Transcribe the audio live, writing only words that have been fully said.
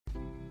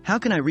How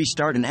can I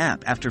restart an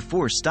app after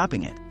force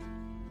stopping it?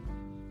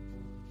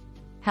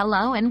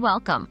 Hello and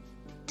welcome.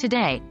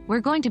 Today,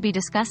 we're going to be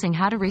discussing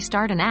how to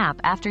restart an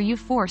app after you've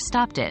force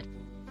stopped it.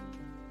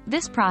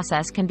 This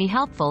process can be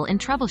helpful in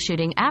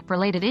troubleshooting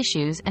app-related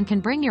issues and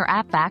can bring your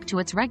app back to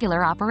its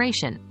regular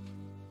operation.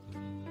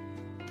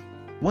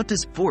 What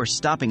does force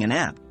stopping an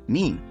app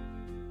mean?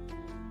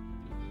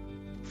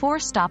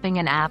 Force stopping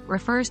an app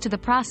refers to the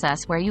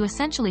process where you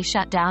essentially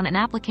shut down an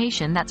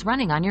application that's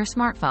running on your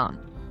smartphone.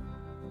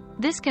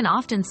 This can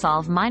often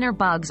solve minor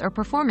bugs or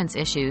performance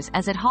issues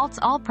as it halts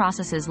all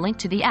processes linked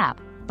to the app,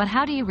 but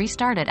how do you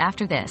restart it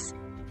after this?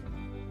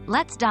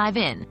 Let's dive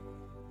in.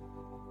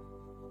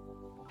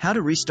 How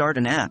to restart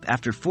an app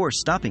after force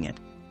stopping it?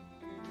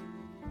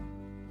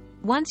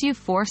 Once you've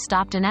force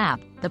stopped an app,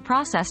 the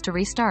process to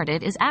restart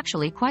it is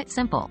actually quite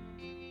simple.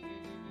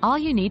 All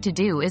you need to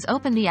do is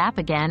open the app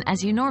again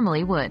as you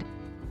normally would.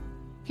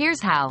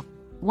 Here's how.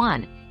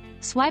 1.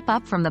 Swipe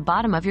up from the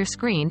bottom of your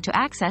screen to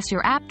access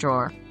your app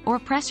drawer, or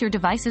press your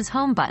device's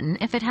home button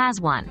if it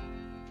has one.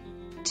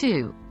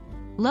 2.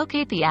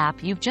 Locate the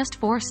app you've just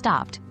force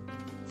stopped.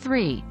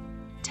 3.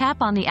 Tap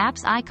on the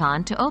app's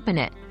icon to open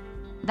it.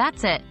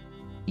 That's it.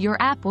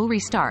 Your app will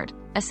restart,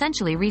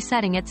 essentially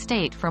resetting its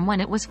state from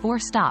when it was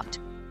force stopped.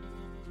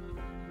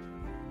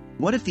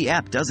 What if the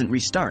app doesn't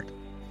restart?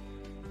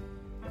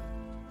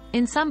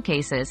 In some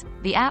cases,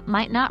 the app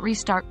might not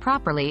restart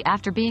properly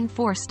after being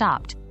force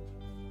stopped.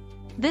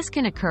 This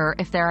can occur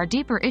if there are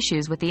deeper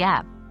issues with the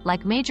app,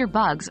 like major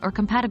bugs or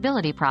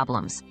compatibility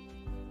problems.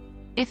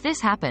 If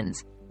this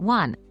happens,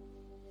 1.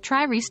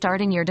 Try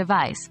restarting your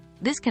device.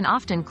 This can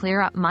often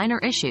clear up minor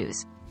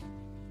issues.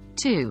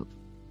 2.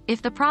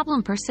 If the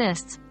problem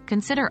persists,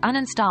 consider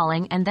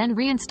uninstalling and then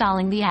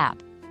reinstalling the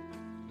app.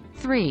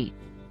 3.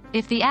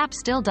 If the app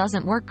still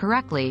doesn't work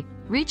correctly,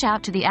 reach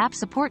out to the app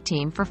support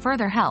team for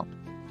further help.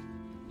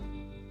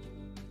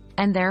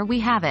 And there we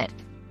have it.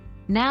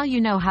 Now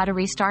you know how to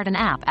restart an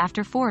app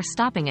after force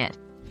stopping it.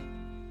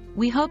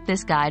 We hope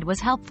this guide was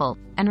helpful,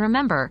 and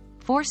remember,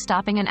 force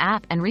stopping an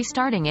app and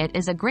restarting it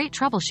is a great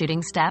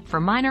troubleshooting step for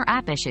minor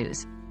app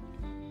issues.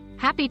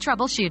 Happy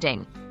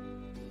troubleshooting!